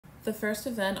The first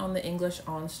event on the English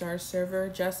enstars server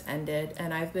just ended,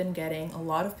 and I've been getting a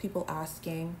lot of people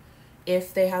asking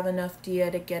if they have enough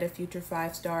dia to get a future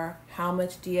 5-star, how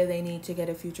much dia they need to get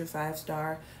a future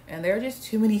 5-star, and there are just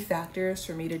too many factors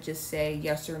for me to just say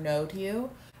yes or no to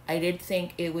you. I did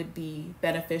think it would be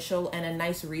beneficial and a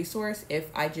nice resource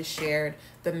if I just shared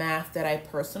the math that I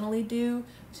personally do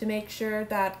to make sure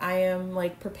that I am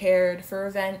prepared for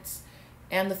events.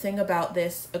 And the thing about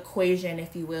this equation,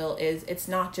 if you will, is it's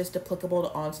not just applicable to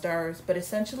OnStars, but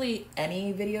essentially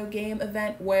any video game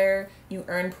event where you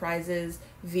earn prizes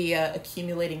via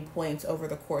accumulating points over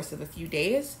the course of a few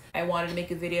days. I wanted to make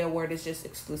a video where it is just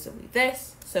exclusively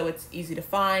this, so it's easy to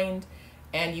find,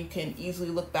 and you can easily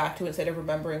look back to it instead of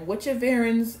remembering which of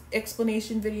Aaron's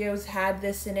explanation videos had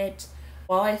this in it.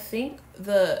 While I think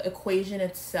the equation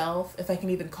itself, if I can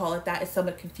even call it that, is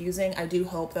somewhat confusing, I do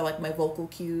hope that my vocal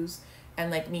cues and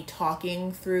me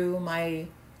talking through my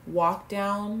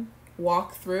walkthrough,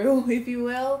 if you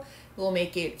will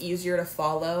make it easier to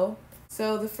follow.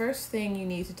 So the first thing you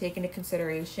need to take into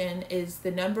consideration is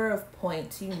the number of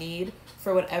points you need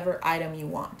for whatever item you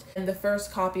want. And the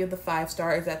first copy of the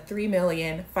 5-star is at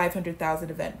 3,500,000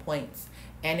 event points.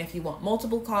 And if you want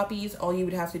multiple copies, all you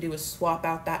would have to do is swap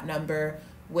out that number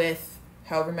with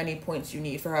however many points you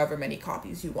need for however many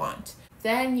copies you want.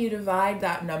 Then you divide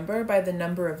that number by the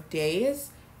number of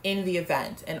days in the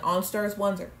event. And OnStars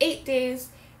ones are 8 days,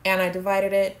 and I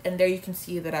divided it, and there you can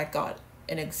see that I got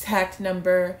an exact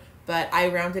number, but I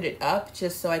rounded it up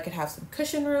just so I could have some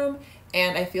cushion room,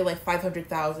 and I feel like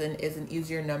 500,000 is an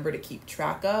easier number to keep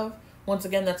track of. Once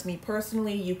again, that's me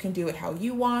personally. You can do it how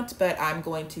you want, but I'm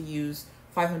going to use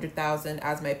 500,000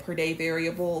 as my per day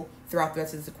variable throughout the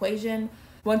rest of this equation.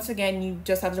 Once again, you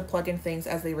just have to plug in things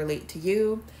as they relate to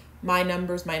you. My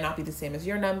numbers might not be the same as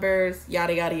your numbers,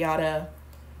 yada, yada, yada,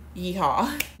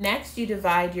 yeehaw. Next, you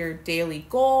divide your daily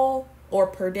goal or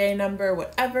per day number,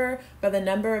 whatever, by the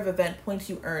number of event points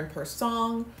you earn per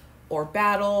song or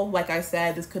battle. Like I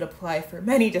said, this could apply for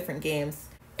many different games.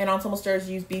 And Ensemble Stars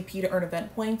use BP to earn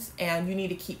event points, and you need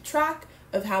to keep track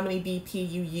of how many BP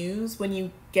you use when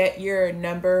you get your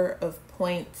number of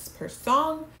points per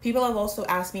song. People have also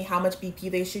asked me how much BP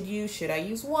they should use. Should I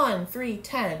use 1, 3,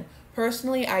 10?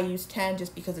 Personally, I use 10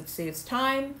 just because it saves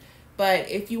time. But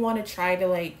if you want to try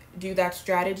to do that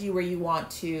strategy where you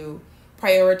want to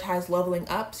prioritize leveling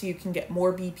up so you can get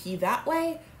more BP that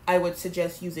way, I would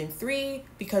suggest using 3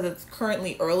 because it's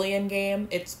currently early in game.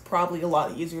 It's probably a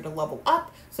lot easier to level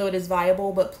up, so it is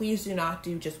viable, but please do not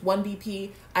do just 1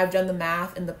 BP. I've done the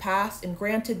math in the past, and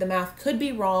granted the math could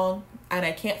be wrong and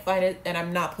I can't find it and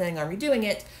I'm not planning on redoing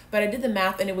it, but I did the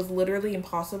math and it was literally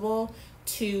impossible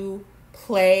to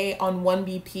play on 1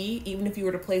 BP. Even if you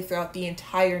were to play throughout the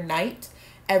entire night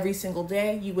every single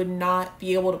day, you would not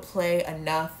be able to play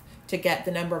enough to get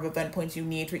the number of event points you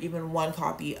need for even 1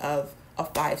 copy of a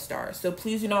 5-star. So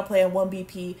please do not play on 1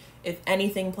 BP. If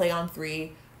anything, play on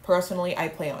 3. Personally, I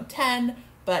play on 10,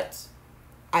 but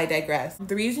I digress.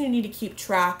 The reason you need to keep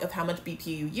track of how much BP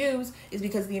you use is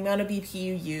because the amount of BP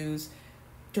you use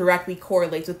directly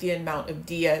correlates with the amount of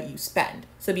dia you spend.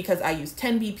 So because I use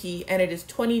 10 BP and it is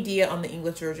 20 dia on the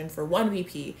English version for 1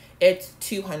 BP, it's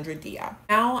 200 dia.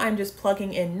 Now I'm just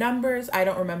plugging in numbers. I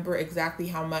don't remember exactly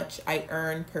how much I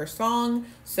earn per song,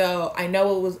 so I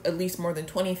know it was at least more than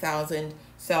 20,000,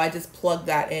 so I just plugged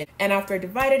that in. And after I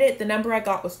divided it, the number I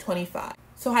got was 25.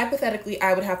 So hypothetically,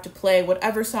 I would have to play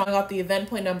whatever song I got the event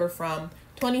point number from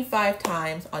 25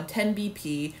 times on 10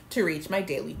 BP to reach my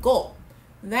daily goal.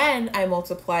 Then I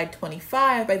multiplied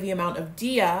 25 by the amount of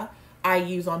dia I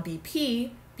use on BP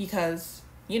because,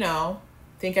 I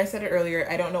think I said it earlier,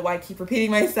 I don't know why I keep repeating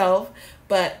myself,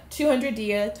 but 200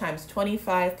 dia times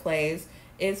 25 plays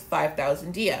is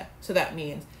 5,000 dia. So that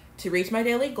means to reach my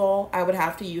daily goal, I would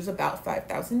have to use about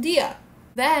 5,000 dia.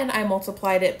 Then I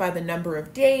multiplied it by the number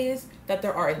of days that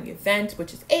there are in the event,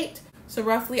 which is 8. So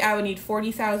roughly I would need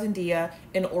 40,000 dia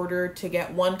in order to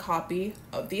get 1 copy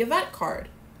of the event card.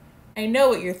 I know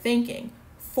what you're thinking,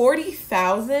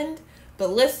 40,000? But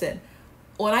listen,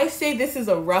 when I say this is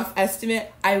a rough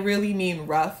estimate, I really mean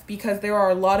rough because there are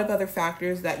a lot of other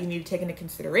factors that you need to take into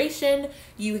consideration.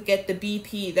 You would get the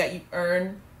BP that you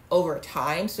earn over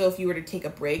time. So if you were to take a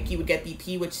break, you would get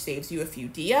BP, which saves you a few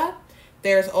dia.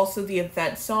 There's also the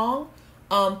event song.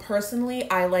 Personally,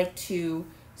 I like to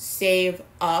save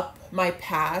up my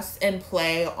pass and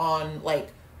play on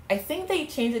I think they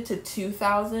changed it to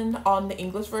 2,000 on the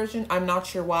English version. I'm not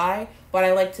sure why, but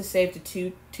I like to save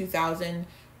to 2,000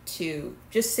 to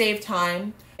just save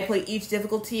time. I play each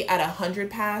difficulty at 100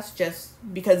 pass just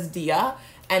because dia,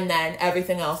 and then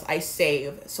everything else I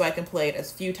save so I can play it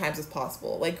as few times as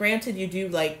possible. Granted, you do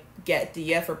get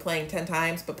dia for playing 10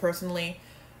 times, but personally,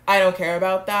 I don't care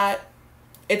about that.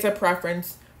 It's a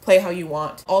preference. Play how you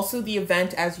want. Also, the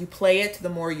event, as you play it, the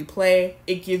more you play,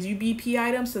 it gives you BP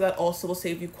items, so that also will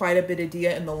save you quite a bit of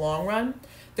dia in the long run.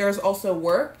 There's also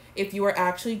work. If you are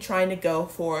actually trying to go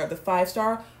for the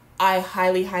 5-star, I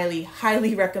highly, highly,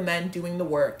 highly recommend doing the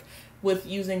work. With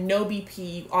using no BP,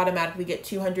 you automatically get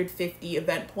 250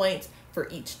 event points for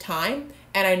each time.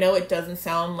 And I know it doesn't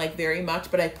sound like very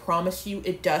much, but I promise you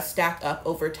it does stack up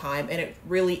over time, and it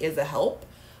really is a help.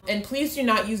 And please do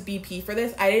not use BP for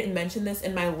this. I didn't mention this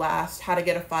in my last how to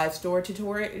get a 5-star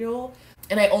tutorial,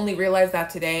 and I only realized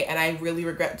that today, and I really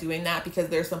regret doing that because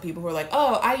there's some people who are like,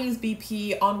 oh, I use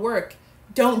BP on work.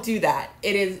 Don't do that.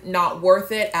 It is not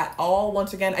worth it at all.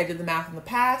 Once again, I did the math in the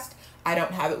past. I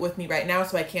don't have it with me right now,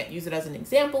 so I can't use it as an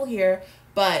example here,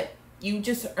 but you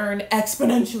just earn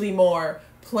exponentially more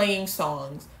playing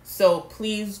songs. So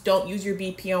please don't use your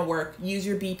BP on work. Use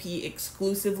your BP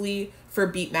exclusively for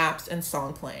beat maps and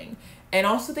song playing. And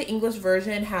also the English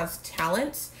version has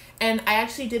talents. And I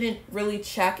actually didn't really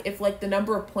check if like the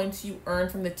number of points you earn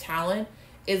from the talent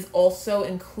is also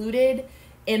included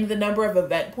in the number of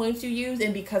event points you use.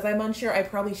 And because I'm unsure, I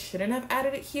probably shouldn't have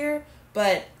added it here.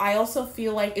 But I also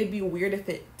feel like it'd be weird if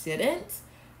it didn't.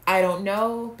 I don't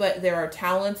know, but there are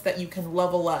talents that you can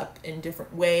level up in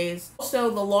different ways.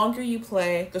 Also, the longer you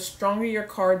play, the stronger your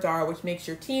cards are, which makes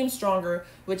your team stronger,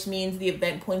 which means the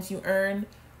event points you earn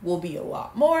will be a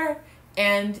lot more,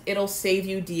 and it'll save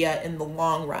you dia in the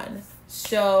long run.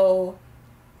 So,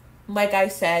 like I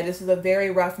said, this is a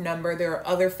very rough number. There are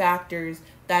other factors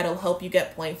that'll help you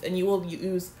get points, and you will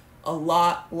use a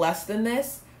lot less than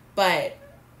this, but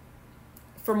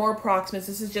for more approximates,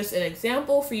 this is just an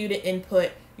example for you to input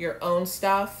your own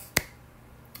stuff,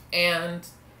 and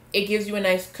it gives you a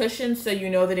nice cushion so you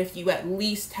know that if you at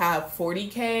least have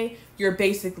 40K, you're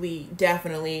basically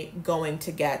definitely going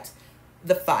to get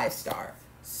the 5-star.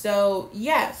 So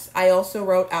yes, I also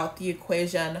wrote out the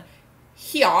equation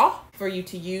here for you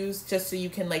to use just so you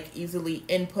can like easily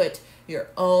input your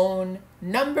own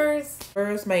numbers.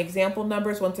 Here's my example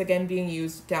numbers once again being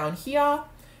used down here.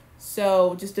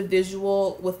 So just a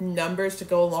visual with numbers to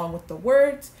go along with the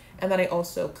words. And then I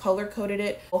also color coded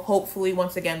it. Hopefully,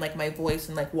 once again, like my voice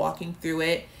and like walking through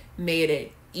it made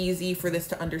it easy for this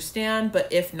to understand.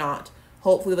 But if not,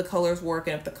 hopefully the colors work.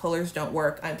 And if the colors don't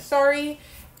work, I'm sorry.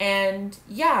 And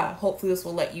yeah, hopefully this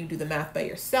will let you do the math by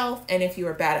yourself. And if you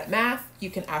are bad at math, you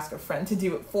can ask a friend to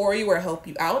do it for you or help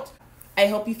you out. I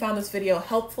hope you found this video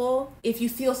helpful. If you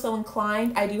feel so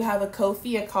inclined, I do have a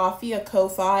Ko-fi, a coffee, a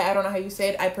Ko-fi. I don't know how you say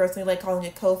it. I personally like calling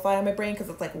it Ko-fi on my brain because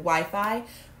it's like Wi-Fi.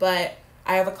 But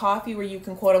I have a coffee where you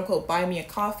can quote unquote buy me a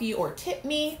coffee or tip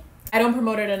me. I don't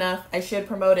promote it enough. I should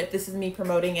promote it. This is me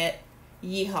promoting it.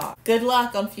 Yeehaw. Good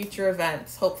luck on future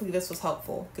events. Hopefully this was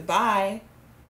helpful. Goodbye.